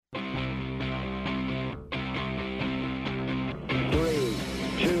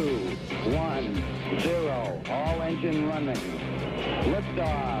Ignition running.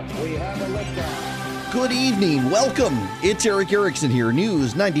 Liftoff. We have a liftoff. Good evening. Welcome. It's Eric Erickson here.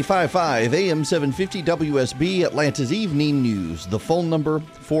 News 95.5 AM 750 WSB, Atlanta's Evening News. The phone number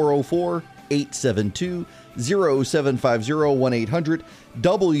 404-872-0750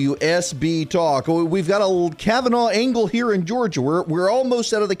 1-800-WSB Talk. We've got a Kavanaugh angle here in Georgia. We're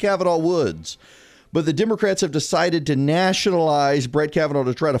almost out of the Kavanaugh woods. But the Democrats have decided to nationalize Brett Kavanaugh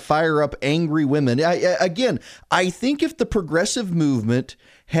to try to fire up angry women. I think if the progressive movement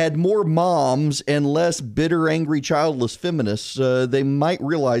had more moms and less bitter, angry, childless feminists, they might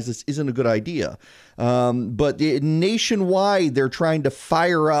realize this isn't a good idea. But nationwide, they're trying to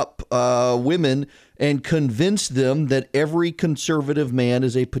fire up women and convince them that every conservative man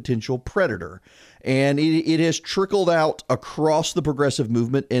is a potential predator. And it has trickled out across the progressive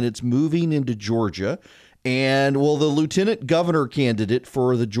movement, and it's moving into Georgia. And, well, the lieutenant governor candidate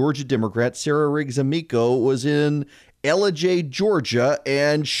for the Georgia Democrats, Sarah Riggs Amico, was in Ellijay, Georgia,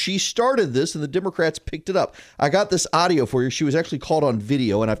 and she started this, and the Democrats picked it up. I got this audio for you. She was actually caught on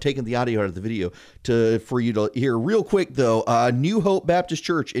video, and I've taken the audio out of the video for you to hear. Real quick, though, New Hope Baptist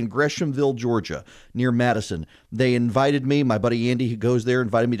Church in Greshamville, Georgia, near Madison. They invited me, my buddy Andy, who goes there,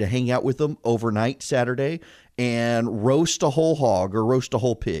 invited me to hang out with them overnight Saturday and roast a whole hog or roast a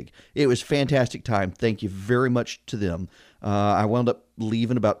whole pig. It was a fantastic time. Thank you very much to them. I wound up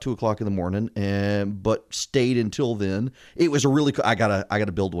leaving about 2 o'clock in the morning, but stayed until then. It was a really cool. I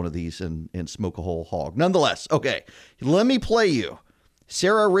gotta build one of these and smoke a whole hog. Nonetheless, okay, let me play you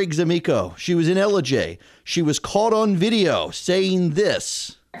Sarah Riggs Amico. She was in Ellijay. She was caught on video saying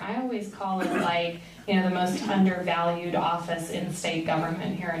this. I always call it the most undervalued office in state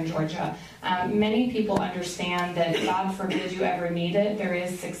government here in Georgia. Many people understand that God forbid you ever need it, there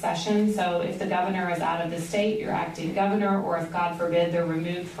is succession. So if the governor is out of the state, you're acting governor, or if God forbid they're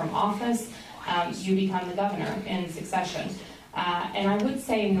removed from office, you become the governor in succession. And I would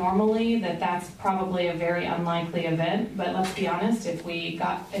say normally that's probably a very unlikely event, but let's be honest, if we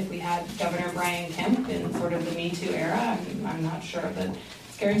had Governor Brian Kemp in sort of the Me Too era, I'm not sure that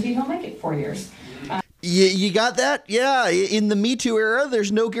it's guaranteed he'll make it 4 years. You got that? Yeah. In the Me Too era,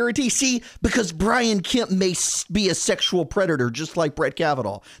 there's no guarantee. See, because Brian Kemp may be a sexual predator just like Brett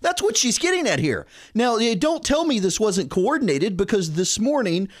Kavanaugh. That's what she's getting at here. Now, don't tell me this wasn't coordinated, because this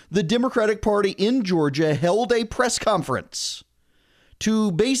morning, the Democratic Party in Georgia held a press conference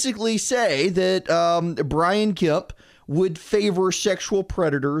to basically say that Brian Kemp would favor sexual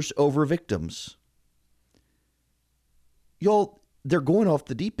predators over victims. Y'all, they're going off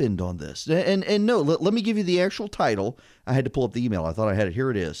the deep end on this. And no, let me give you the actual title. I had to pull up the email. I thought I had it. Here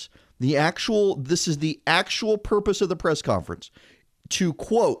it is. This is the actual purpose of the press conference, to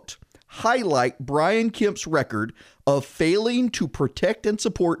quote, highlight Brian Kemp's record of failing to protect and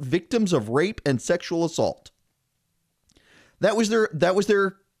support victims of rape and sexual assault. That was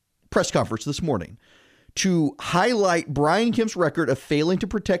their press conference this morning, to highlight Brian Kemp's record of failing to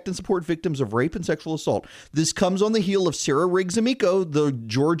protect and support victims of rape and sexual assault. This comes on the heel of Sarah Riggs Amico, the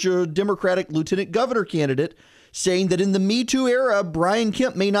Georgia Democratic lieutenant governor candidate, saying that in the Me Too era, Brian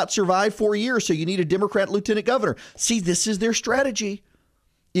Kemp may not survive 4 years, so you need a Democrat lieutenant governor. See, this is their strategy.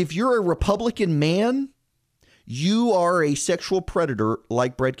 If you're a Republican man, you are a sexual predator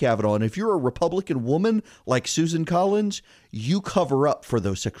like Brett Kavanaugh. And if you're a Republican woman like Susan Collins, you cover up for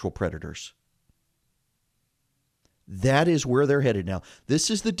those sexual predators. That is where they're headed now. This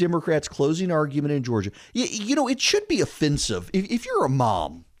is the Democrats' closing argument in Georgia. It should be offensive. If you're a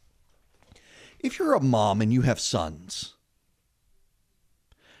mom and you have sons,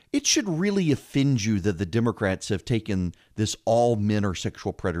 it should really offend you that the Democrats have taken this all men are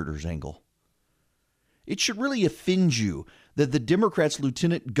sexual predators angle. It should really offend you that the Democrats'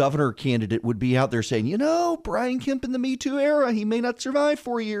 lieutenant governor candidate would be out there saying, Brian Kemp in the Me Too era, he may not survive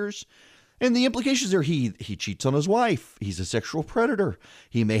 4 years. And the implications are he cheats on his wife. He's a sexual predator.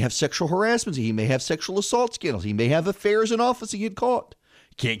 He may have sexual harassment. He may have sexual assault scandals. He may have affairs in office he get caught.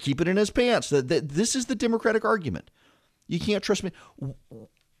 Can't keep it in his pants. This is the Democratic argument. You can't trust me.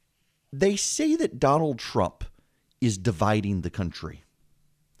 They say that Donald Trump is dividing the country.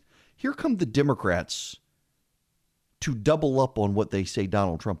 Here come the Democrats to double up on what they say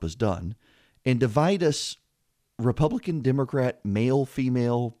Donald Trump has done and divide us Republican, Democrat, male,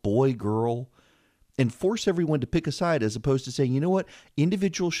 female, boy, girl, and force everyone to pick a side, as opposed to saying, you know what,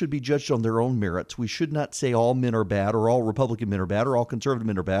 individuals should be judged on their own merits. We should not say all men are bad, or all Republican men are bad, or all conservative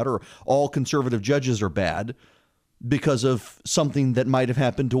men are bad, or all conservative judges are bad because of something that might have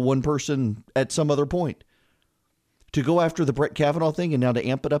happened to one person at some other point. To go after the Brett Kavanaugh thing and now to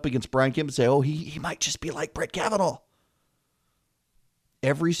amp it up against Brian Kemp and say, he might just be like Brett Kavanaugh.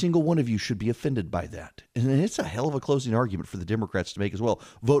 Every single one of you should be offended by that. And it's a hell of a closing argument for the Democrats to make as well.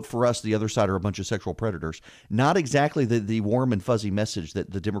 Vote for us. The other side are a bunch of sexual predators. Not exactly the warm and fuzzy message that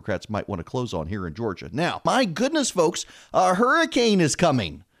the Democrats might want to close on here in Georgia. Now, my goodness, folks, a hurricane is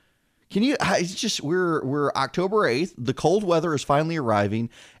coming. It's just, we're October 8th. The cold weather is finally arriving,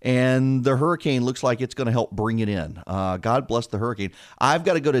 and the hurricane looks like it's going to help bring it in. God bless the hurricane. I've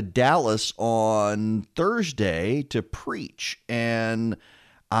got to go to Dallas on Thursday to preach, and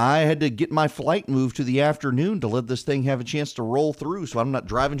I had to get my flight moved to the afternoon to let this thing have a chance to roll through, so I'm not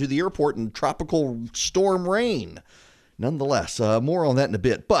driving to the airport in tropical storm rain. Nonetheless, more on that in a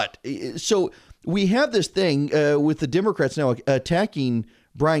bit. But so we have this thing with the Democrats now attacking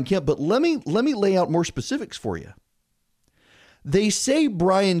Brian Kemp, but let me lay out more specifics for you. They say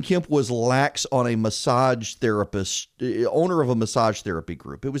Brian Kemp was lax on a massage therapist, owner of a massage therapy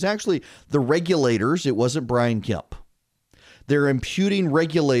group. It was actually the regulators. It wasn't Brian Kemp. They're imputing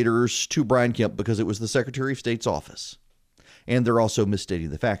regulators to Brian Kemp because it was the Secretary of State's office. And they're also misstating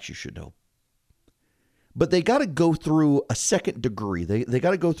the facts, you should know. But they got to go through a second degree. They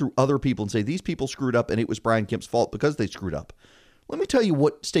got to go through other people and say these people screwed up and it was Brian Kemp's fault because they screwed up. Let me tell you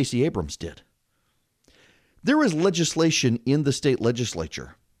what Stacey Abrams did. There was legislation in the state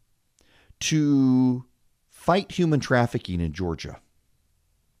legislature to fight human trafficking in Georgia.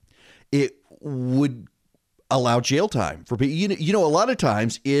 It would allow jail time for people. You know, a lot of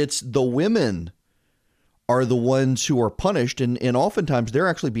times it's the women are the ones who are punished, and oftentimes they're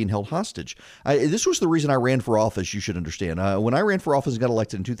actually being held hostage. This was the reason I ran for office, you should understand. When I ran for office and got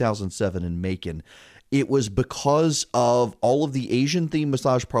elected in 2007 in Macon, it was because of all of the Asian-themed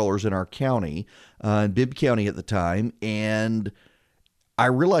massage parlors in our county, in Bibb County at the time, and I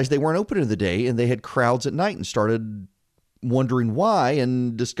realized they weren't open in the day, and they had crowds at night, and started wondering why,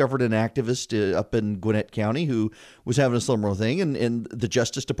 and discovered an activist up in Gwinnett County who was having a similar thing, and the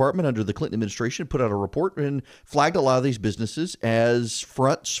Justice Department under the Clinton administration put out a report and flagged a lot of these businesses as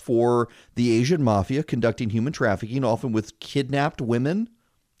fronts for the Asian mafia conducting human trafficking, often with kidnapped women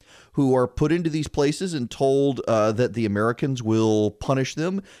who are put into these places and told that the Americans will punish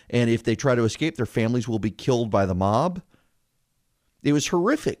them, and if they try to escape, their families will be killed by the mob. It was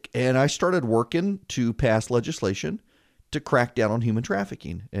horrific, and I started working to pass legislation to crack down on human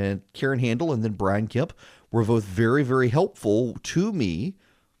trafficking. And Karen Handel and then Brian Kemp were both very, very helpful to me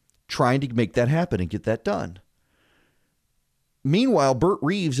trying to make that happen and get that done. Meanwhile, Burt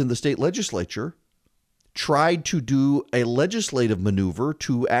Reeves in the state legislature tried to do a legislative maneuver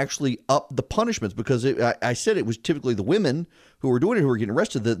to actually up the punishments because I said it was typically the women who were doing it who were getting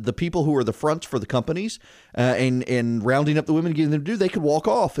arrested. The people who were the fronts for the companies and rounding up the women and getting them to do, they could walk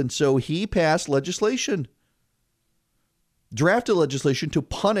off. And so he passed legislation, drafted legislation to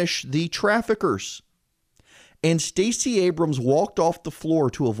punish the traffickers. And Stacey Abrams walked off the floor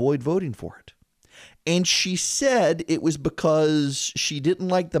to avoid voting for it. And she said it was because she didn't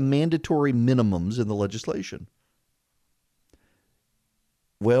like the mandatory minimums in the legislation.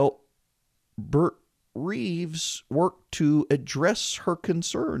 Well, Burt Reeves worked to address her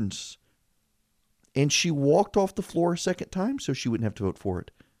concerns. And she walked off the floor a second time so she wouldn't have to vote for it.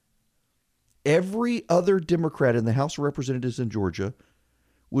 Every other Democrat in the House of Representatives in Georgia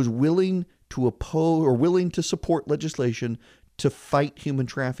was willing to oppose or willing to support legislation to fight human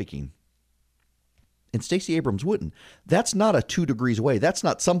trafficking. And Stacey Abrams wouldn't. That's not a 2 degrees away. That's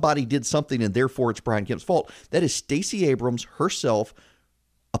not somebody did something and therefore it's Brian Kemp's fault. That is Stacey Abrams herself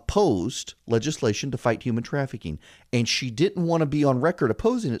opposed legislation to fight human trafficking. And she didn't want to be on record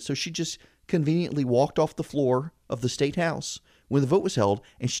opposing it, so she just conveniently walked off the floor of the state house when the vote was held,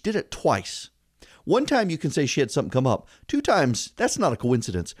 and she did it twice. One time you can say she had something come up. 2 times, that's not a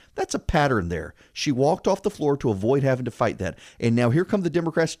coincidence. That's a pattern there. She walked off the floor to avoid having to fight that. And now here come the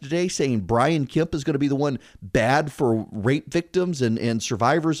Democrats today saying Brian Kemp is going to be the one bad for rape victims and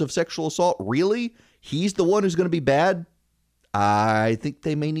survivors of sexual assault. Really? He's the one who's going to be bad? I think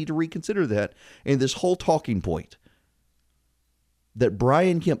they may need to reconsider that. And this whole talking point that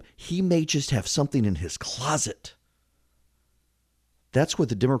Brian Kemp, he may just have something in his closet. That's what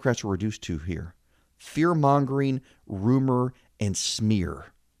the Democrats were reduced to here. Fear-mongering, rumor, and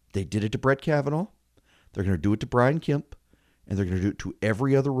smear. They did it to Brett Kavanaugh. They're going to do it to Brian Kemp. And they're going to do it to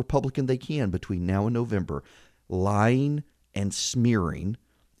every other Republican they can between now and November. Lying and smearing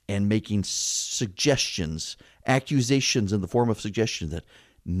and making suggestions, accusations in the form of suggestions that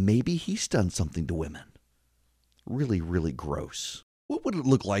maybe he's done something to women. Really, really gross. What would it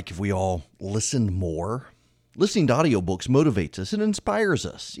look like if we all listened more Listening to audiobooks motivates us and inspires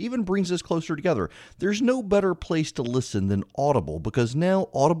us, even brings us closer together. There's no better place to listen than Audible, because now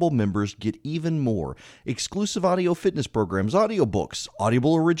Audible members get even more. Exclusive audio fitness programs, audiobooks,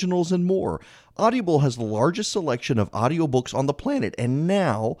 Audible originals, and more. Audible has the largest selection of audiobooks on the planet, and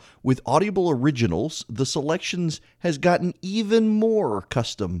now, with Audible Originals, the selections has gotten even more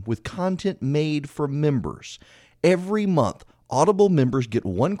custom with content made for members. Every month, Audible members get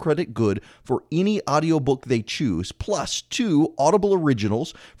 1 credit good for any audiobook they choose, plus 2 Audible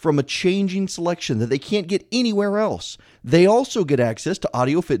Originals from a changing selection that they can't get anywhere else. They also get access to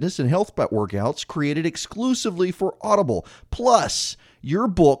audio fitness and health workouts created exclusively for Audible. Plus, your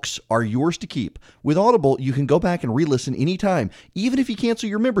books are yours to keep. With Audible, you can go back and re-listen anytime, even if you cancel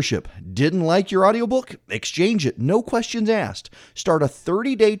your membership. Didn't like your audiobook? Exchange it, no questions asked. Start a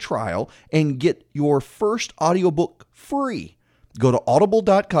 30-day trial and get your first audiobook free. Go to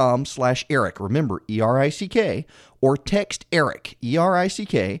audible.com/Eric, remember ERICK, or text Eric,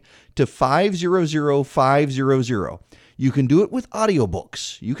 ERICK, to 500-500. You can do it with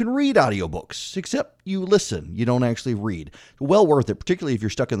audiobooks. You can read audiobooks, except you listen. You don't actually read. Well worth it, particularly if you're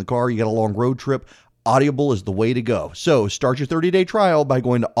stuck in the car, you got a long road trip. Audible is the way to go. So start your 30-day trial by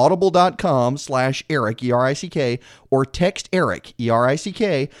going to audible.com/Eric, ERICK, or text Eric,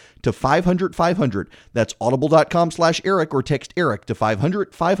 ERICK, to 500-500. That's audible.com/Eric, or text Eric to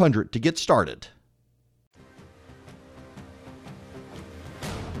 500-500 to get started.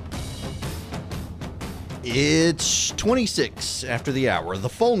 It's 26 after the hour. The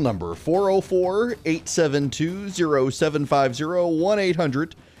phone number,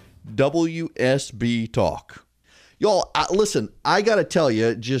 404-872-0750, 1-800-WSB Talk. Y'all, listen, I got to tell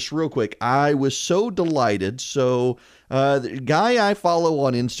you just real quick, I was so delighted. So the guy I follow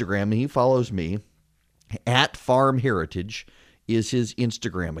on Instagram, and he follows me, at Farm Heritage is his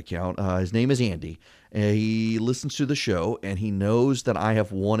Instagram account. His name is Andy. He listens to the show, and he knows that I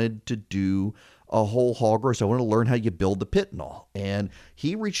have wanted to do a whole hog roast. I want to learn how you build the pit and all. And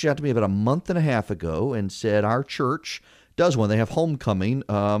he reached out to me about a month and a half ago and said our church does one. They have homecoming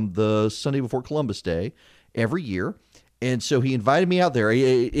the Sunday before Columbus Day every year. And so he invited me out there.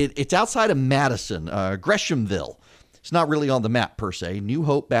 It's outside of Madison, Greshamville. It's not really on the map per se. New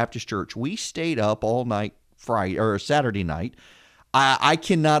Hope Baptist Church. We stayed up all night Saturday night. I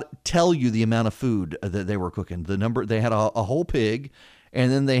cannot tell you the amount of food that they were cooking. They had a whole pig. And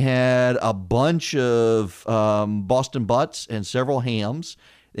then they had a bunch of Boston butts and several hams.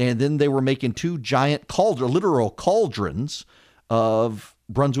 And then they were making 2 giant literal cauldrons of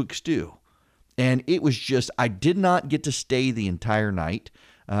Brunswick stew. And it was just, I did not get to stay the entire night.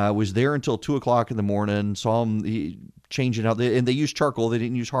 I was there until 2 o'clock in the morning, saw them changing out. And they used charcoal. They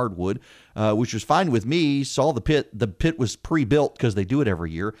didn't use hardwood, which was fine with me. Saw the pit. The pit was pre-built because they do it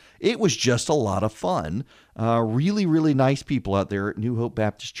every year. It was just a lot of fun. Really, really nice people out there at New Hope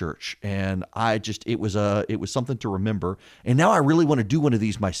Baptist Church. And it was something to remember. And now I really want to do one of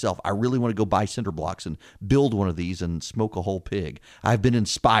these myself. I really want to go buy cinder blocks and build one of these and smoke a whole pig. I've been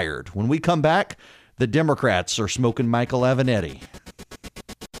inspired. When we come back, the Democrats are smoking Michael Avenatti.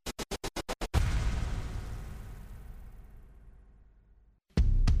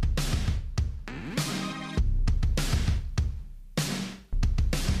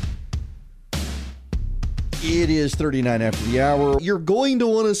 It is 39 after the hour. You're going to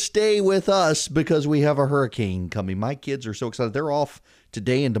want to stay with us because we have a hurricane coming. My kids are so excited. They're off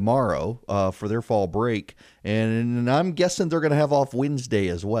today and tomorrow for their fall break, and I'm guessing they're going to have off Wednesday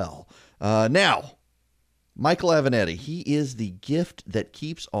as well. Now, Michael Avenatti, he is the gift that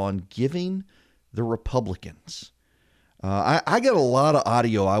keeps on giving the Republicans. I got a lot of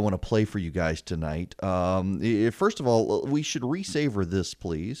audio I want to play for you guys tonight. First of all, we should re-savor this,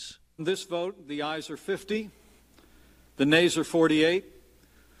 please. This vote, the ayes are 50, the nays are 48.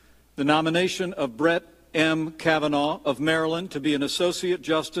 The nomination of Brett M. Kavanaugh of Maryland to be an Associate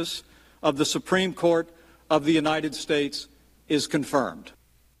Justice of the Supreme Court of the United States is confirmed.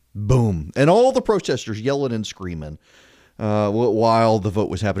 Boom. And all the protesters yelling and screaming while the vote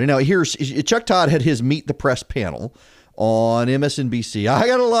was happening. Now, here's Chuck Todd had his Meet the Press panel on MSNBC. I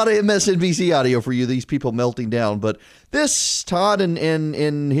got a lot of MSNBC audio for you, these people melting down, but this, Todd and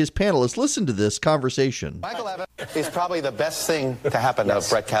his panelists, listen to this conversation. Michael Avenatti is probably the best thing to happen to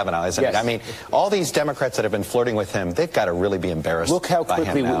Brett Kavanaugh, isn't it? I mean, all these Democrats that have been flirting with him, they've got to really be embarrassed. Look how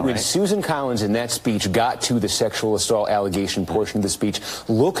quickly, now, when right? Susan Collins in that speech got to the sexual assault allegation portion of the speech,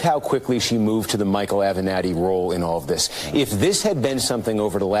 look how quickly she moved to the Michael Avenatti role in all of this. If this had been something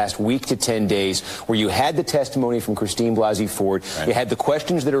over the last week to 10 days where you had the testimony from Christine Christine Blasey Ford. Right. You had the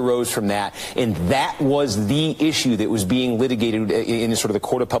questions that arose from that, and that was the issue that was being litigated in sort of the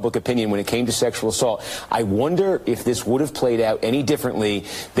court of public opinion when it came to sexual assault. I wonder if this would have played out any differently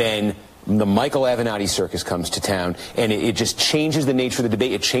than the Michael Avenatti circus comes to town, and it just changes the nature of the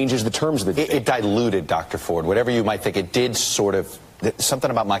debate. It changes the terms of the debate. It diluted Dr. Ford. Whatever you might think, it did sort of. Something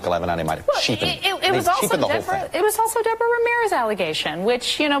about Michael Avenatti might have cheapened. It was also Deborah Ramirez's allegation,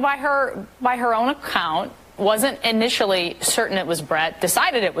 which, you know, by her own account, wasn't initially certain it was Brett,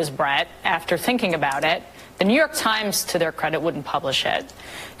 decided it was Brett after thinking about it. The New York Times, to their credit, wouldn't publish it.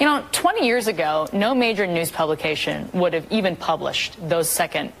 You know, 20 years ago, no major news publication would have even published those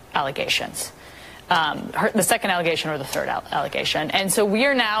second allegations. The second allegation or the third allegation. And so we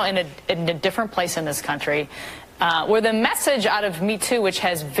are now in a different place in this country where the message out of Me Too, which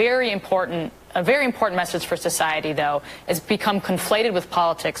has a very important message for society, though, has become conflated with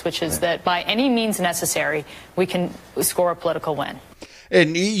politics, which is that by any means necessary, we can score a political win.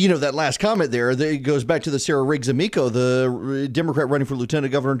 And, you know, that last comment there, it goes back to the Sarah Riggs Amico, the Democrat running for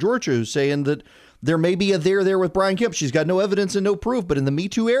lieutenant governor in Georgia, who's saying that there may be a there with Brian Kemp. She's got no evidence and no proof, but in the Me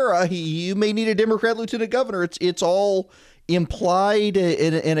Too era, you may need a Democrat lieutenant governor. It's all implied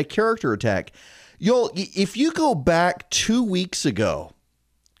in a character attack. Y'all, if you go back 2 weeks ago,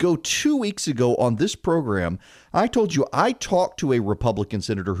 on this program, I told you I talked to a Republican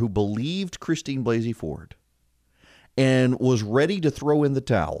senator who believed Christine Blasey Ford and was ready to throw in the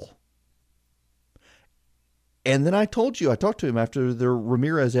towel. And then I talked to him after the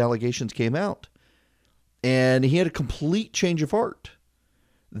Ramirez allegations came out, and he had a complete change of heart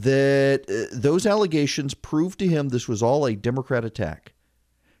that those allegations proved to him this was all a Democrat attack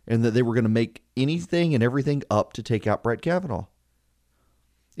and that they were going to make anything and everything up to take out Brett Kavanaugh.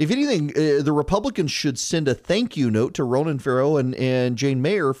 If anything, the Republicans should send a thank you note to Ronan Farrow and Jane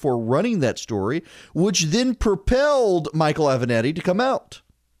Mayer for running that story, which then propelled Michael Avenatti to come out.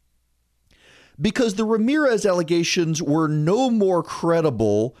 Because the Ramirez allegations were no more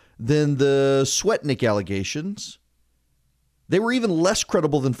credible than the Swetnick allegations. They were even less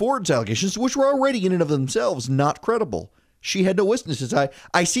credible than Ford's allegations, which were already in and of themselves not credible. She had no witnesses.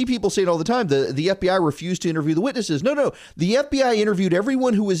 I see people saying all the time, the FBI refused to interview the witnesses. No. The FBI interviewed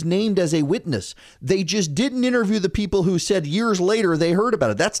everyone who was named as a witness. They just didn't interview the people who said years later they heard about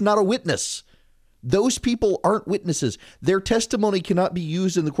it. That's not a witness. Those people aren't witnesses. Their testimony cannot be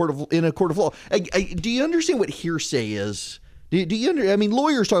used in a court of law. Do you understand what hearsay is? Do you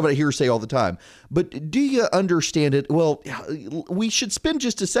lawyers talk about hearsay all the time, but do you understand it? Well, we should spend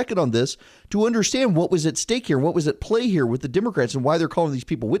just a second on this to understand what was at stake here, what was at play here with the Democrats and why they're calling these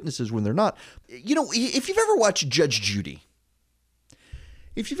people witnesses when they're not. You know, if you've ever watched Judge Judy,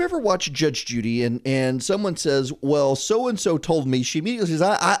 and someone says, well, so-and-so told me, she immediately says,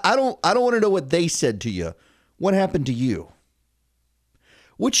 I don't want to know what they said to you. What happened to you?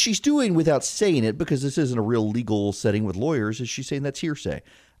 Which she's doing without saying it, because this isn't a real legal setting with lawyers, is she's saying that's hearsay.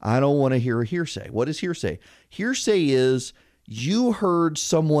 I don't want to hear a hearsay. What is hearsay? Hearsay is you heard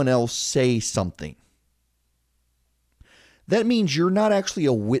someone else say something. That means you're not actually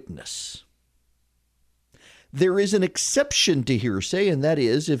a witness. There is an exception to hearsay, and that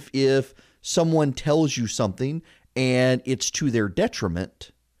is if someone tells you something and it's to their detriment.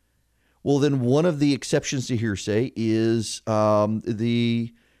 Well, then one of the exceptions to hearsay is that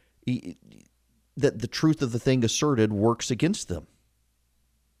the truth of the thing asserted works against them.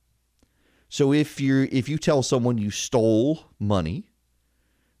 So if you tell someone you stole money,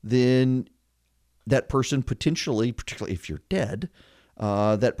 then that person potentially, particularly if you're dead,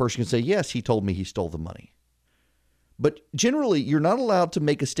 that person can say, yes, he told me he stole the money. But generally, you're not allowed to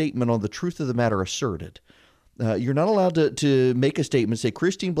make a statement on the truth of the matter asserted. You're not allowed to make a statement, say,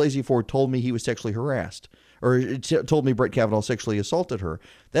 Christine Blasey Ford told me he was sexually harassed, or told me Brett Kavanaugh sexually assaulted her.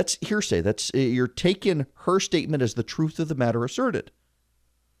 That's hearsay. You're taking her statement as the truth of the matter asserted.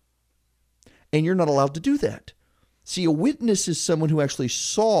 And you're not allowed to do that. See, a witness is someone who actually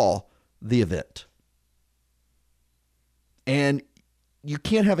saw the event. And you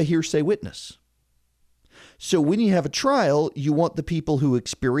can't have a hearsay witness. So when you have a trial, you want the people who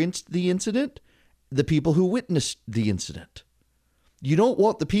experienced the incident, the people who witnessed the incident. You don't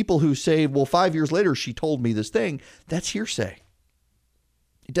want the people who say, well, 5 years later, she told me this thing. That's hearsay.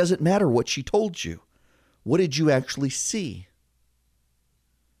 It doesn't matter what she told you. What did you actually see?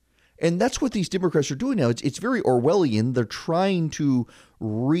 And that's what these Democrats are doing now. It's very Orwellian. They're trying to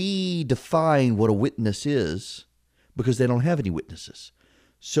redefine what a witness is because they don't have any witnesses.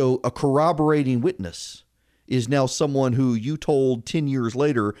 So a corroborating witness is now someone who you told 10 years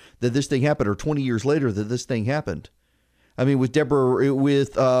later that this thing happened, or 20 years later that this thing happened. I mean, with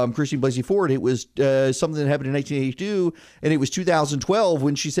Christine Blasey Ford, it was something that happened in 1982, and it was 2012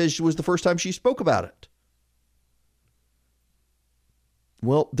 when she says it was the first time she spoke about it.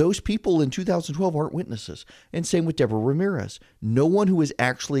 Well, those people in 2012 aren't witnesses. And same with Deborah Ramirez. No one who was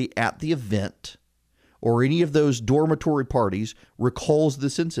actually at the event or any of those dormitory parties recalls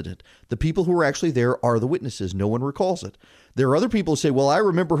this incident. The people who were actually there are the witnesses. No one recalls it. There are other people who say, well, I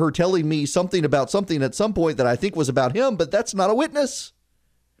remember her telling me something about something at some point that I think was about him, but that's not a witness.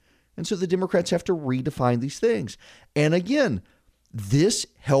 And so the Democrats have to redefine these things. And again, this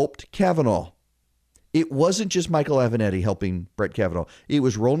helped Kavanaugh. It wasn't just Michael Avenatti helping Brett Kavanaugh. It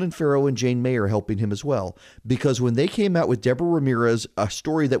was Roland Farrow and Jane Mayer helping him as well. Because when they came out with Deborah Ramirez, a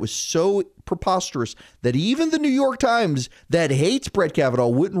story that was so preposterous that even the New York Times that hates Brett Kavanaugh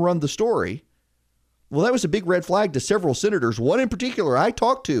wouldn't run the story, well, that was a big red flag to several senators. One in particular I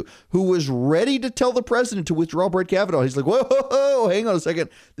talked to who was ready to tell the president to withdraw Brett Kavanaugh. He's like, whoa, hang on a second.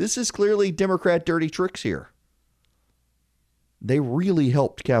 This is clearly Democrat dirty tricks here. They really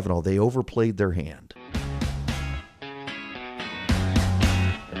helped Kavanaugh. They overplayed their hand.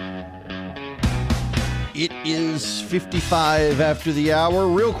 It is 55 after the hour.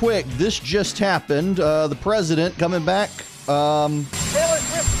 Real quick, this just happened. The president coming back. Taylor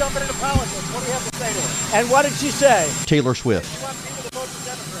Swift jumping into politics. What do you have to say to her? And what did she say? Taylor Swift. She wants people to vote for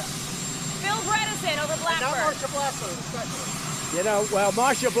Democrats. Bill Bredesen over Blackburn. Not Marsha Blackburn, especially. You know, well,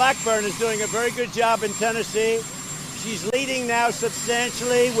 Marsha Blackburn is doing a very good job in Tennessee. She's leading now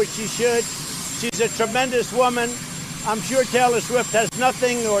substantially, which she should. She's a tremendous woman. I'm sure Taylor Swift has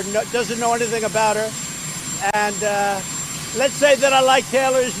nothing or doesn't know anything about her. And let's say that I like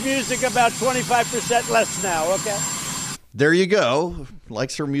Taylor's music about 25% less now, okay? There you go.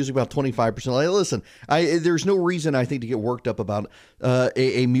 Likes her music about 25%. Like, listen, there's no reason, I think, to get worked up about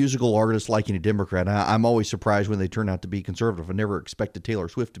a musical artist liking a Democrat. I'm always surprised when they turn out to be conservative. I never expected Taylor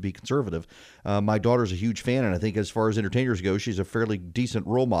Swift to be conservative. My daughter's a huge fan, and I think as far as entertainers go, she's a fairly decent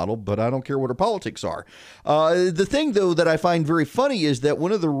role model, but I don't care what her politics are. The thing, though, that I find very funny is that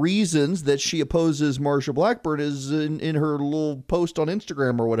one of the reasons that she opposes Marsha Blackburn is in her little post on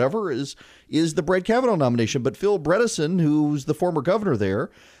Instagram or whatever is the Brett Kavanaugh nomination. But Phil Bredesen, who's the former governor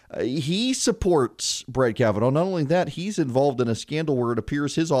there, he supports Brett Kavanaugh. Not only that, he's involved in a scandal where it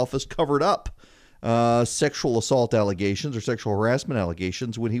appears his office covered up sexual assault allegations or sexual harassment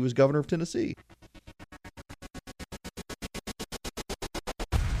allegations when he was governor of Tennessee.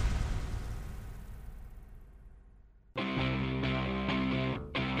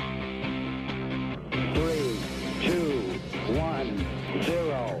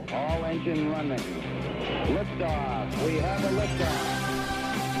 Liftoff. We have a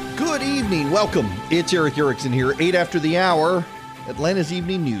liftoff. Good evening. Welcome. It's Eric Erickson here, 8 after the hour. Atlanta's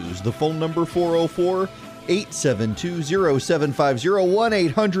Evening News. The phone number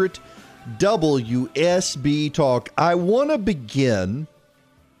 404-872-0750, 1-800-WSB Talk. I want to begin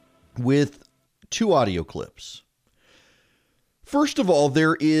with two audio clips. First of all,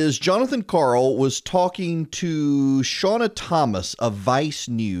 there is Jonathan Karl was talking to Shauna Thomas of Vice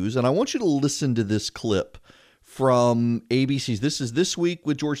News, and I want you to listen to this clip from ABC's This Is This Week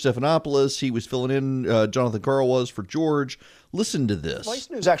with George Stephanopoulos. He was filling in, Jonathan Karl was, for George. Listen to this. Vice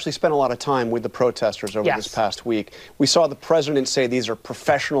News actually spent a lot of time with the protesters over this past week. We saw the president say these are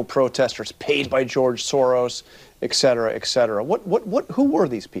professional protesters paid by George Soros, et cetera, et cetera. Who were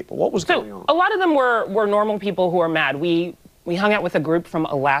these people? What was going on? A lot of them were normal people who are mad. We hung out with a group from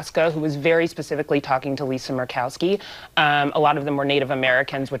Alaska who was very specifically talking to Lisa Murkowski. A lot of them were Native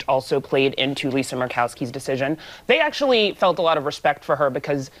Americans, which also played into Lisa Murkowski's decision. They actually felt a lot of respect for her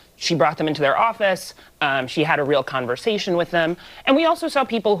because she brought them into their office. She had a real conversation with them. And we also saw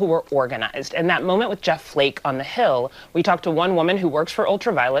people who were organized. And that moment with Jeff Flake on the Hill, we talked to one woman who works for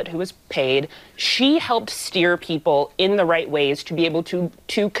Ultraviolet who was paid. She helped steer people in the right ways to be able to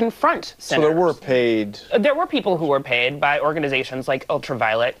confront senators. So there were people who were paid by organizations like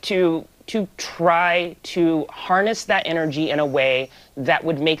Ultraviolet to try to harness that energy in a way that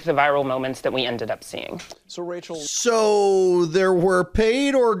would make the viral moments that we ended up seeing. So, Rachel. So there were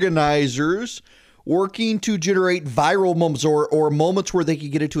paid organizers working to generate viral moments or moments where they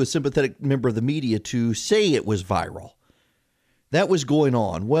could get it to a sympathetic member of the media to say it was viral. That was going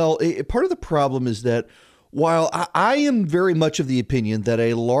on. Well, part of the problem is that while I am very much of the opinion that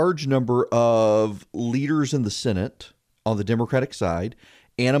a large number of leaders in the Senate on the Democratic side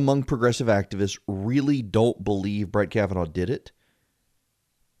and among progressive activists really don't believe Brett Kavanaugh did it,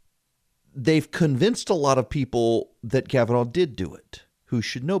 they've convinced a lot of people that Kavanaugh did do it, who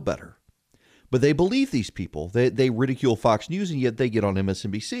should know better. But they believe these people. They ridicule Fox News, and yet they get on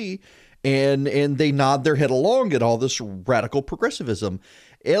MSNBC and they nod their head along at all this radical progressivism.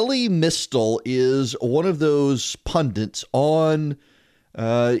 Elie Mystal is one of those pundits on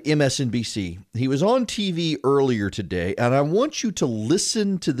MSNBC. He was on TV earlier today, and I want you to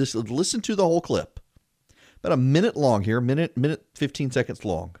listen to this. Listen to the whole clip. About a minute long here, minute 15 seconds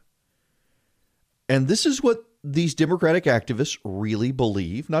long. And this is what these Democratic activists really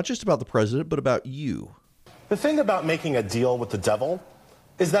believe, not just about the president, but about you. The thing about making a deal with the devil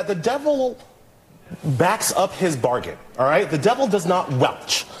is that the devil backs up his bargain, all right? The devil does not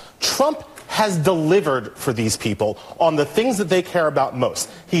welch. Trump has delivered for these people on the things that they care about most.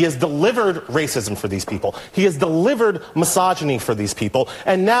 He has delivered racism for these people. He has delivered misogyny for these people.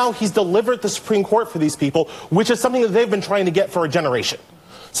 And now he's delivered the Supreme Court for these people, which is something that they've been trying to get for a generation.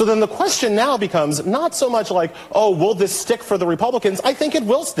 So then the question now becomes not so much like, oh, will this stick for the Republicans? I think it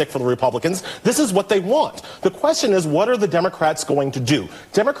will stick for the Republicans. This is what they want. The question is, what are the Democrats going to do?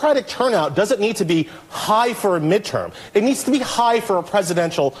 Democratic turnout doesn't need to be high for a midterm. It needs to be high for a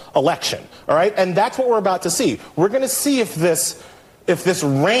presidential election. All right? And that's what we're about to see. We're going to see if this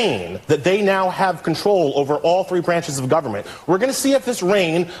reign that they now have control over all three branches of government, we're going to see if this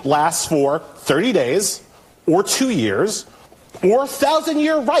reign lasts for 30 days or 2 years or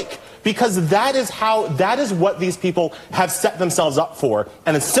 1,000-year Reich, because that is what these people have set themselves up for.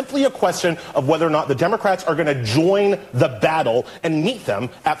 And it's simply a question of whether or not the Democrats are going to join the battle and meet them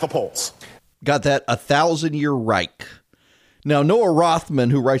at the polls. Got that? 1,000-year Reich. Now, Noah Rothman,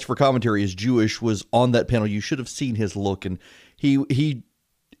 who writes for Commentary, is Jewish, was on that panel. You should have seen his look, and he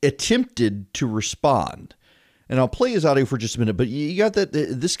attempted to respond. And I'll play his audio for just a minute, but you got that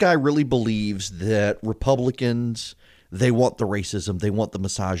this guy really believes that Republicans, they want the racism, they want the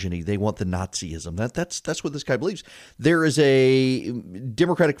misogyny, they want the Nazism. That's what this guy believes. There is a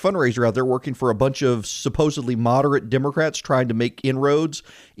Democratic fundraiser out there working for a bunch of supposedly moderate Democrats trying to make inroads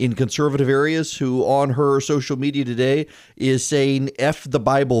in conservative areas, who on her social media today is saying F the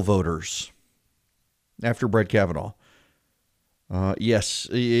Bible voters after Brett Kavanaugh. Yes,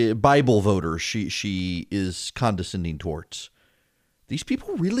 Bible voters she is condescending towards. These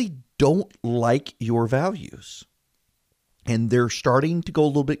people really don't like your values. And they're starting to go a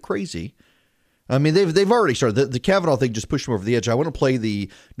little bit crazy. I mean, they've already started. The Kavanaugh thing just pushed them over the edge. I want to play the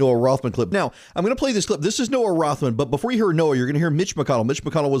Noah Rothman clip. Now, I'm going to play this clip. This is Noah Rothman, but before you hear Noah, you're going to hear Mitch McConnell. Mitch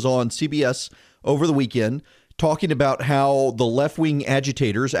McConnell was on CBS over the weekend talking about how the left-wing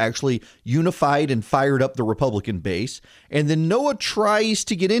agitators actually unified and fired up the Republican base. And then Noah tries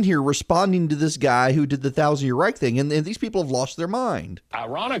to get in here responding to this guy who did the 1,000-year Reich thing, and these people have lost their mind.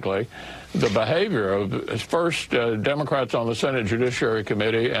 Ironically, the behavior of first Democrats on the Senate Judiciary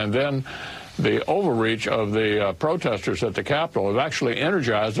Committee and then the overreach of the protesters at the Capitol have actually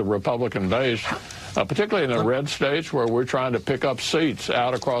energized the Republican base, particularly in the red states where we're trying to pick up seats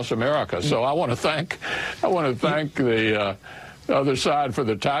out across America. So I want to thank the other side for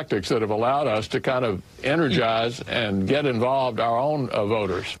the tactics that have allowed us to kind of energize and get involved our own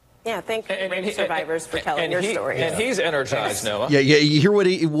voters. Yeah, thank rape survivors for telling your stories. And he's energized, Noah. Yeah. You hear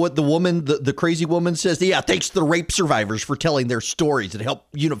what the woman, the crazy woman says? Yeah, thanks to the rape survivors for telling their stories and help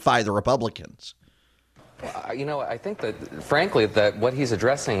unify the Republicans. You know, I think that, frankly, that what he's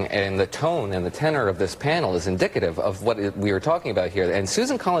addressing and the tone and the tenor of this panel is indicative of what we were talking about here. And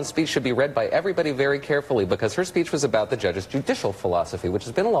Susan Collins' speech should be read by everybody very carefully, because her speech was about the judge's judicial philosophy, which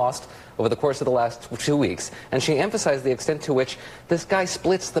has been lost over the course of the last 2 weeks. And she emphasized the extent to which this guy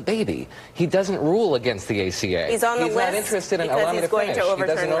splits the baby. He doesn't rule against the ACA. He's on the list not interested in because he's going to overturn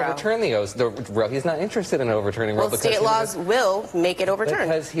He doesn't overturn the Roe. He's not interested in overturning Roe. Well, state laws will make it overturned.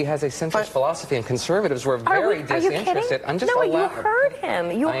 Because he has a centrist philosophy, and conservatives were very disinterested. I'm just no, you heard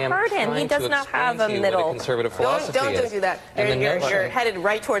him. You heard him. He does not have a middle. Conservative philosophy don't do that. You're headed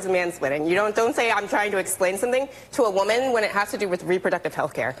right towards mansplaining. You don't say I'm trying to explain something to a woman when it has to do with reproductive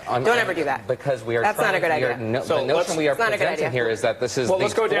health care. Don't ever do that. Because we are. That's not a good idea. The notion we are presenting here is that this is the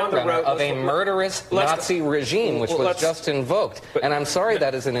forerunner of a murderous Nazi regime, which was just invoked. And I'm sorry,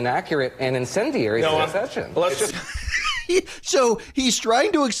 that is an inaccurate and incendiary suggestion. So he's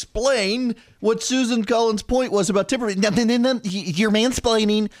trying to explain what Susan Collins' point was about temperament. You're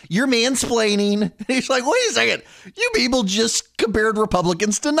mansplaining. You're mansplaining. He's like, wait a second. You people just compared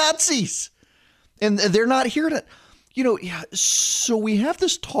Republicans to Nazis. And they're not here to, so we have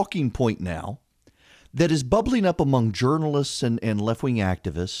this talking point now that is bubbling up among journalists and left-wing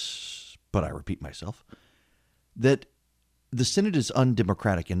activists, but I repeat myself, that the Senate is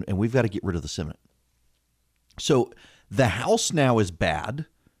undemocratic and we've got to get rid of the Senate. So the House now is bad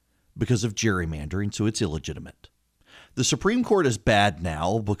because of gerrymandering, so it's illegitimate. The Supreme Court is bad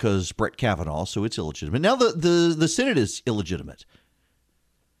now because Brett Kavanaugh, so it's illegitimate. Now the Senate is illegitimate.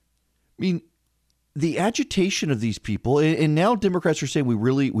 mean, the agitation of these people, and now Democrats are saying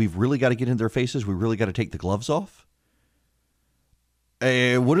we've really got to get in their faces. We really got to take the gloves off.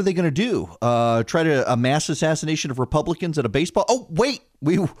 What are they going to do? Try a mass assassination of Republicans at a baseball? Oh, wait,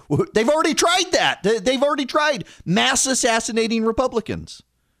 they've already tried that. They've already tried mass assassinating Republicans.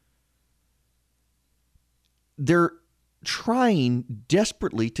 They're trying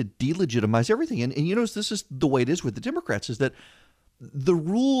desperately to delegitimize everything. And you notice this is the way it is with the Democrats, is that the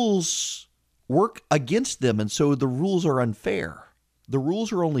rules work against them, and so the rules are unfair. The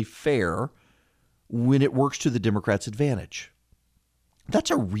rules are only fair when it works to the Democrats' advantage.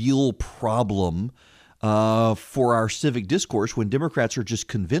 That's a real problem for our civic discourse when Democrats are just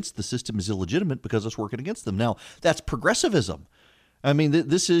convinced the system is illegitimate because it's working against them. Now, that's progressivism. I mean,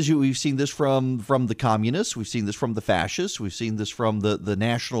 we've seen this from the communists, we've seen this from the fascists, we've seen this from the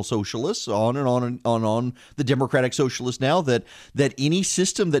National Socialists, on and on and on, the Democratic Socialists now, that any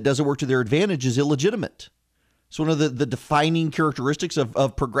system that doesn't work to their advantage is illegitimate. So one of the defining characteristics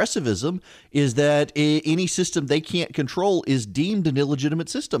of progressivism is that any system they can't control is deemed an illegitimate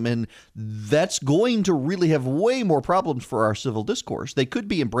system. And that's going to really have way more problems for our civil discourse. They could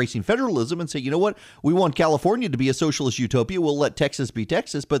be embracing federalism and say, you know what, we want California to be a socialist utopia. We'll let Texas be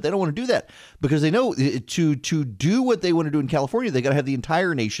Texas. But they don't want to do that because they know to do what they want to do in California, they got to have the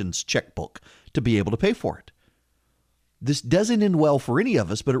entire nation's checkbook to be able to pay for it. This doesn't end well for any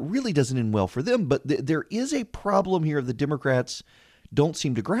of us, but it really doesn't end well for them. But there is a problem here the Democrats don't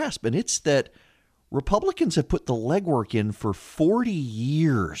seem to grasp, and it's that Republicans have put the legwork in for 40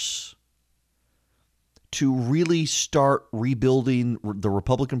 years to really start rebuilding the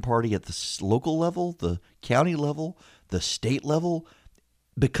Republican Party at the local level, the county level, the state level,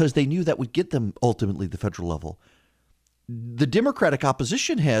 because they knew that would get them ultimately the federal level. The Democratic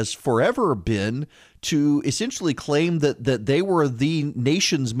opposition has forever been to essentially claim that they were the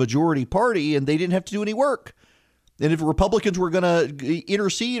nation's majority party and they didn't have to do any work. And if Republicans were going to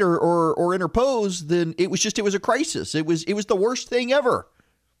intercede or interpose, then it was a crisis. It was the worst thing ever.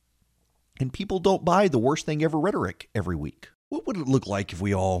 And people don't buy the worst thing ever rhetoric every week. What would it look like if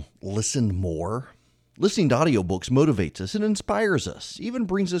we all listened more? Listening to audiobooks motivates us and inspires us, even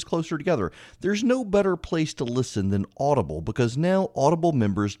brings us closer together. There's no better place to listen than Audible, because now Audible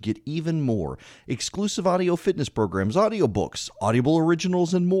members get even more. Exclusive audio fitness programs, audiobooks, Audible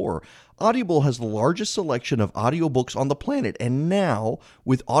originals, and more. Audible has the largest selection of audiobooks on the planet, and now,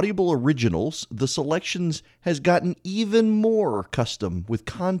 with Audible Originals, the selections has gotten even more custom with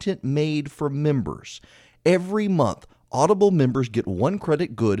content made for members. Every month, Audible members get 1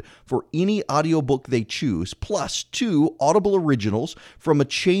 credit good for any audiobook they choose, plus 2 Audible originals from a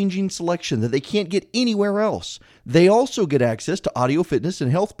changing selection that they can't get anywhere else. They also get access to audio fitness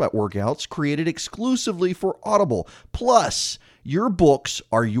and health workouts created exclusively for Audible. Plus, your books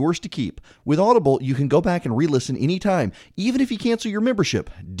are yours to keep. With Audible, you can go back and re-listen anytime, even if you cancel your membership.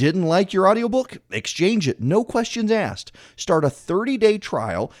 Didn't like your audiobook? Exchange it, no questions asked. Start a 30-day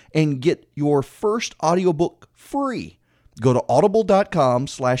trial and get your first audiobook free. Go to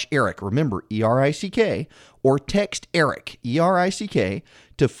audible.com/Eric, remember ERICK, or text Eric, ERICK,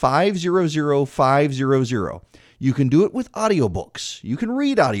 to 500-500. You can do it with audiobooks. You can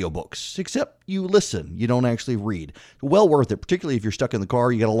read audiobooks, except you listen. You don't actually read. Well worth it, particularly if you're stuck in the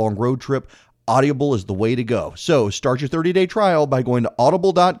car, you got a long road trip. Audible is the way to go. So start your 30-day trial by going to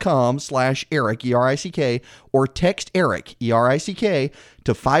audible.com/Eric, ERICK, or text Eric, ERICK,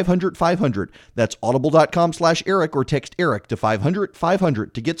 to 500-500. That's audible.com/Eric, or text Eric to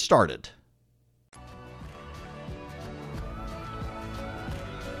 500-500 to get started.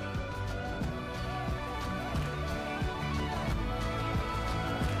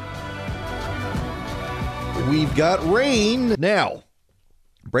 We've got rain. Now,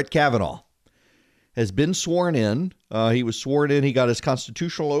 Brett Kavanaugh has been sworn in. He was sworn in. He got his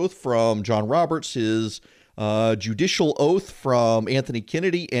constitutional oath from John Roberts, his judicial oath from Anthony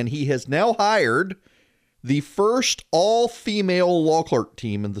Kennedy, and he has now hired the first all-female law clerk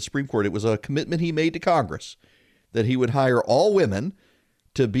team in the Supreme Court. It was a commitment he made to Congress that he would hire all women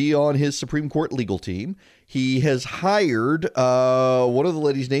to be on his Supreme Court legal team. He has hired, one of the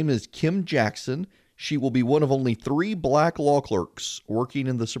ladies' name is Kim Jackson. She will be one of only 3 black law clerks working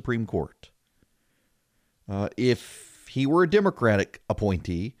in the Supreme Court. If he were a Democratic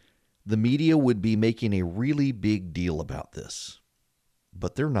appointee, the media would be making a really big deal about this.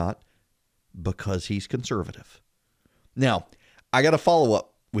 But they're not, because he's conservative. Now, I got to follow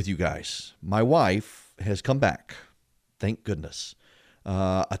up with you guys. My wife has come back. Thank goodness.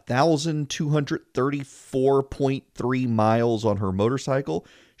 1,234.3 miles on her motorcycle.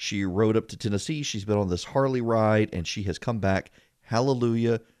 She rode up to Tennessee. She's been on this Harley ride, and she has come back.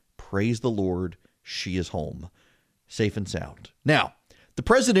 Hallelujah. praise the Lord, she is home, safe and sound. Now, the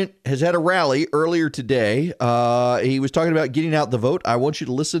president has had a rally earlier today. He was talking about getting out the vote. I want you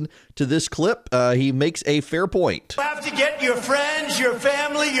to listen to this clip. He makes a fair point. You have to get your friends, your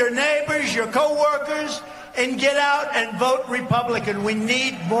family, your neighbors, your co-workers, and get out and vote Republican. We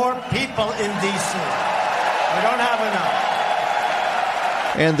need more people in D.C. We don't have enough.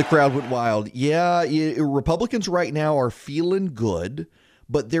 And the crowd went wild. Yeah, Republicans right now are feeling good,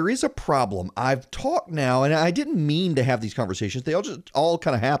 but there is a problem. I've talked now, and I didn't mean to have these conversations. They all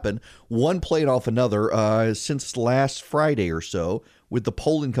kind of happen, one playing off another since last Friday or so, with the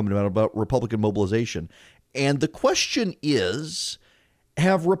polling coming out about Republican mobilization. And the question is,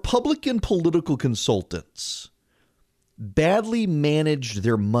 have Republican political consultants badly managed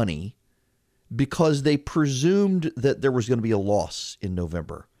their money because they presumed that there was going to be a loss in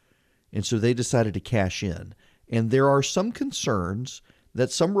November? And so they decided to cash in. And there are some concerns that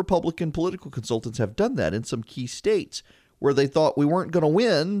some Republican political consultants have done that in some key states where they thought we weren't going to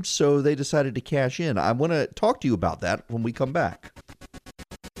win, so they decided to cash in. I want to talk to you about that when we come back.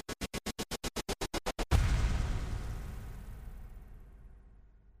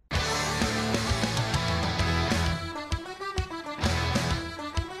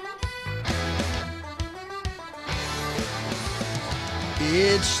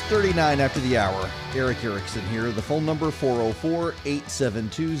 It's 39 after the hour. Eric Erickson here. The phone number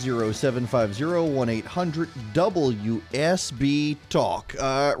 404-872-0750,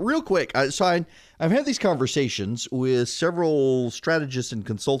 1-800-WSB-TALK. Real quick, so I've had these conversations with several strategists and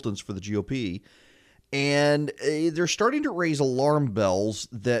consultants for the GOP, and they're starting to raise alarm bells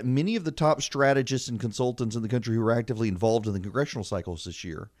that many of the top strategists and consultants in the country who are actively involved in the congressional cycles this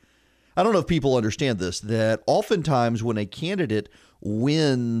year, I don't know if people understand this, that oftentimes when a candidate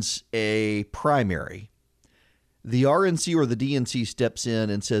wins a primary, the RNC or the DNC steps in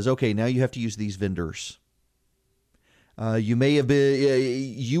and says, okay, now you have to use these vendors. You may have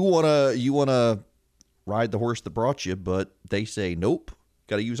been, you want to ride the horse that brought you, but they say, nope,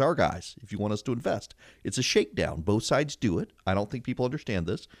 got to use our guys if you want us to invest. It's a shakedown. Both sides do it. I don't think people understand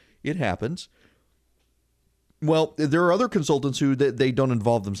this. It happens. Well, there are other consultants who they don't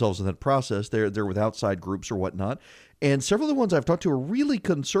involve themselves in that process. They're with outside groups or whatnot. And several of the ones I've talked to are really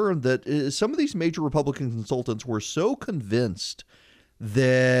concerned that some of these major Republican consultants were so convinced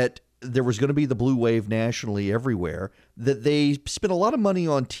that there was going to be the blue wave nationally everywhere that they spent a lot of money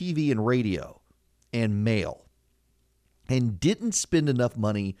on TV and radio and mail and didn't spend enough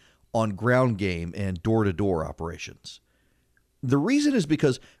money on ground game and door-to-door operations. The reason is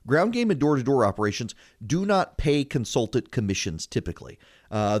because ground game and door-to-door operations do not pay consultant commissions typically.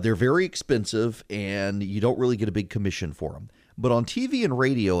 They're very expensive, and you don't really get a big commission for them. But on TV and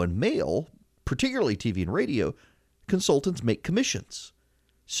radio and mail, particularly TV and radio, consultants make commissions.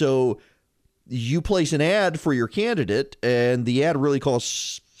 So you place an ad for your candidate, and the ad really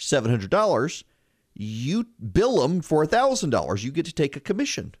costs $700. You bill them for $1,000. You get to take a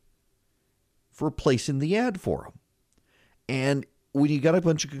commission for placing the ad for them. And when you got a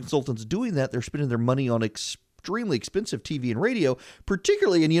bunch of consultants doing that, they're spending their money on extremely expensive TV and radio,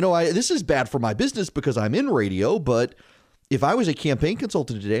 particularly, and this is bad for my business because I'm in radio, but if I was a campaign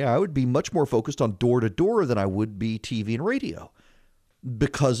consultant today, I would be much more focused on door-to-door than I would be TV and radio.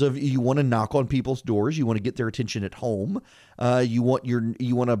 Because of you want to knock on people's doors, you want to get their attention at home, you want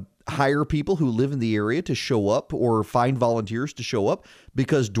to hire people who live in the area to show up or find volunteers to show up,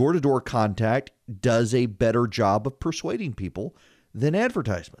 because door-to-door contact does a better job of persuading people than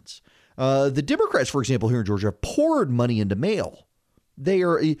advertisements. The Democrats, for example, here in Georgia, poured money into mail.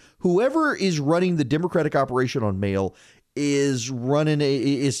 Whoever is running the Democratic operation on mail is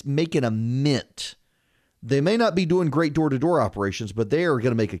making a mint. They may not be doing great door-to-door operations, but they are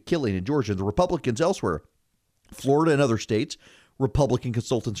going to make a killing in Georgia. The Republicans elsewhere, Florida and other states, Republican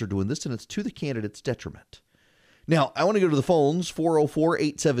consultants are doing this, and it's to the candidate's detriment. Now, I want to go to the phones,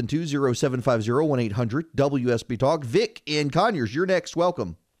 404-872-0750, 1-800-WSB-TALK. Vic in Conyers, you're next.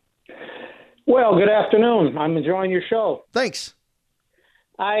 Welcome. Well, good afternoon. I'm enjoying your show. Thanks.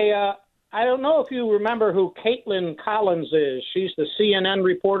 I don't know if you remember who Caitlin Collins is. She's the CNN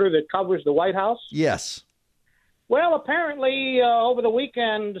reporter that covers the White House. Yes. Well, apparently over the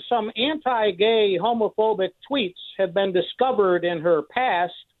weekend, some anti-gay homophobic tweets have been discovered in her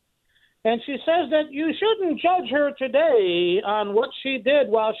past. And she says that you shouldn't judge her today on what she did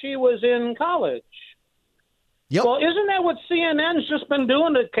while she was in college. Yep. Well, isn't that what CNN's just been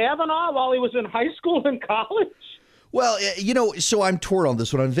doing to Kavanaugh while he was in high school and college? Well, so I'm torn on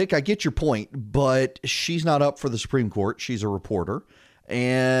this one. Vic, I get your point, but she's not up for the Supreme Court. She's a reporter.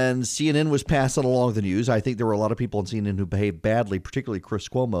 And CNN was passing along the news. I think there were a lot of people on CNN who behaved badly, particularly Chris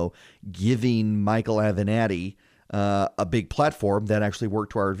Cuomo, giving Michael Avenatti a big platform that actually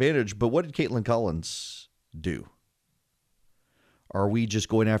worked to our advantage. But what did Caitlin Collins do? Are we just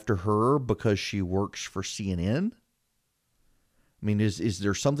going after her because she works for CNN? I mean, is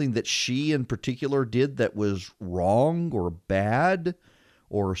there something that she in particular did that was wrong or bad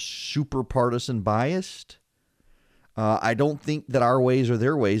or super partisan biased? I don't think that our ways are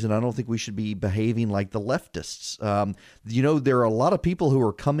their ways, and I don't think we should be behaving like the leftists. There are a lot of people who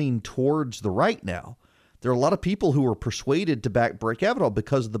are coming towards the right now. There are a lot of people who are persuaded to back Brett Kavanaugh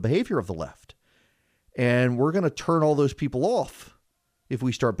because of the behavior of the left. And we're going to turn all those people off if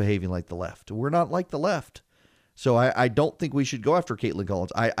we start behaving like the left. We're not like the left. So I don't think we should go after Caitlin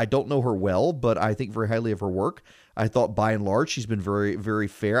Collins. I don't know her well, but I think very highly of her work. I thought by and large she's been very, very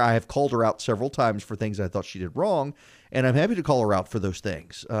fair. I have called her out several times for things I thought she did wrong, and I'm happy to call her out for those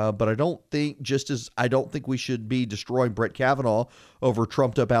things. But I don't think, just as I don't think we should be destroying Brett Kavanaugh over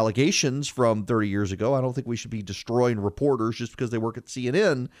trumped up allegations from 30 years ago, I don't think we should be destroying reporters just because they work at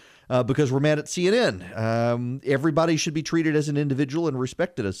CNN because we're mad at CNN. Everybody should be treated as an individual and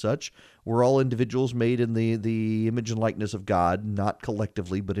respected as such. We're all individuals made in the image and likeness of God, not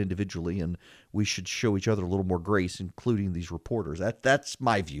collectively, but individually, and we should show each other a little more grace, including these reporters. That's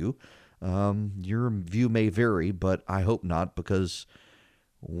my view. Your view may vary, but I hope not, because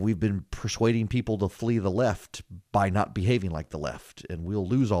we've been persuading people to flee the left by not behaving like the left, and we'll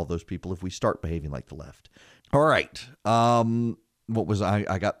lose all those people if we start behaving like the left. All right. What was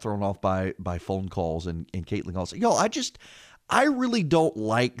I got thrown off by phone calls and Caitlin calls. I really don't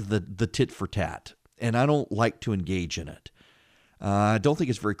like the tit for tat, and I don't like to engage in it. I don't think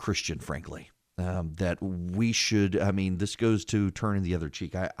it's very Christian, frankly. That we should, this goes to turning the other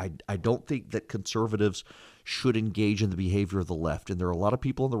cheek. I don't think that conservatives should engage in the behavior of the left. And there are a lot of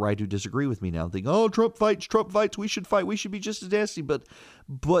people on the right who disagree with me now and think, oh, Trump fights, we should fight, we should be just as nasty. But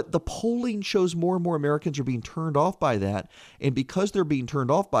the polling shows more and more Americans are being turned off by that. And because they're being turned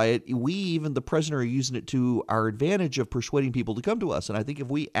off by it, we, even the president, are using it to our advantage of persuading people to come to us. And I think if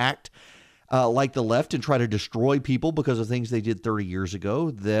we act like the left and try to destroy people because of things they did 30 years ago,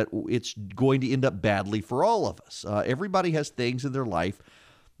 that it's going to end up badly for all of us. Everybody has things in their life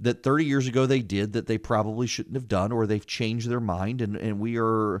that 30 years ago they did that they probably shouldn't have done, or they've changed their mind, and we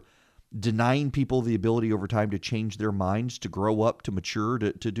are denying people the ability over time to change their minds, to grow up, to mature,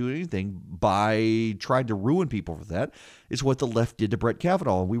 to do anything by trying to ruin people for that. It's what the left did to Brett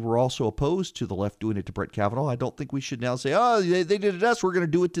Kavanaugh, and we were also opposed to the left doing it to Brett Kavanaugh. I don't think we should now say, oh, they did it to us, we're going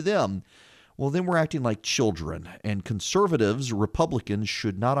to do it to them. Well, then we're acting like children, and conservatives, Republicans,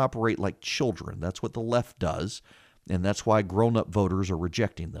 should not operate like children. That's what the left does, and that's why grown-up voters are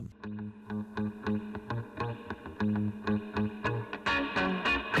rejecting them.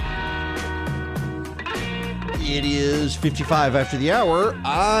 It is 55 after the hour.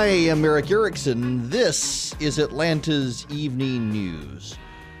 I am Eric Erickson. This is Atlanta's Evening News.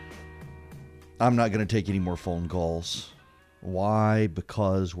 I'm not going to take any more phone calls. Why?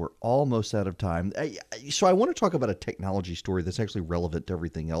 Because we're almost out of time. So I want to talk about a technology story that's actually relevant to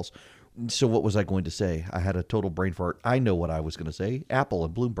everything else. So what was I going to say? I had a total brain fart. I know what I was going to say. Apple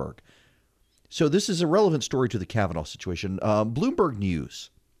and Bloomberg. So this is a relevant story to the Kavanaugh situation. Bloomberg News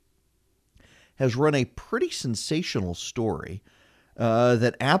has run a pretty sensational story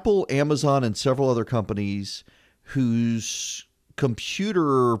that Apple, Amazon, and several other companies whose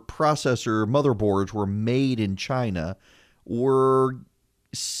computer processor motherboards were made in China were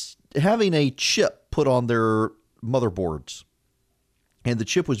having a chip put on their motherboards. And the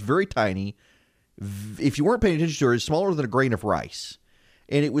chip was very tiny. If you weren't paying attention to it, it's smaller than a grain of rice.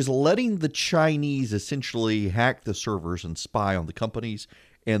 And it was letting the Chinese essentially hack the servers and spy on the companies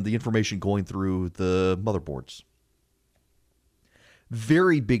and the information going through the motherboards.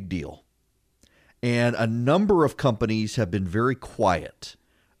 Very big deal. And a number of companies have been very quiet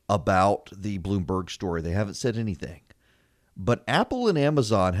about the Bloomberg story. They haven't said anything. But Apple and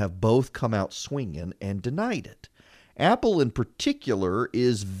Amazon have both come out swinging and denied it. Apple in particular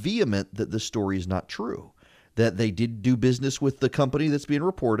is vehement that the story is not true, that they did do business with the company that's being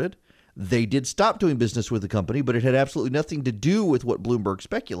reported. They did stop doing business with the company, but it had absolutely nothing to do with what Bloomberg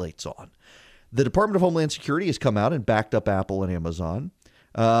speculates on. The Department of Homeland Security has come out and backed up Apple and Amazon.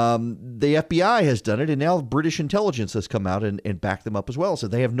 The FBI has done it, and now British intelligence has come out and backed them up as well. So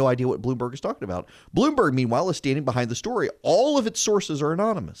they have no idea what Bloomberg is talking about. Bloomberg, meanwhile, is standing behind the story. All of its sources are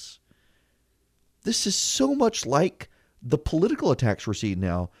anonymous. This is so much like the political attacks we're seeing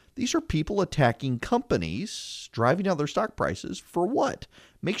now. These are people attacking companies, driving down their stock prices for what?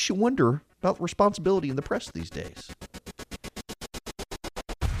 Makes you wonder about responsibility in the press these days.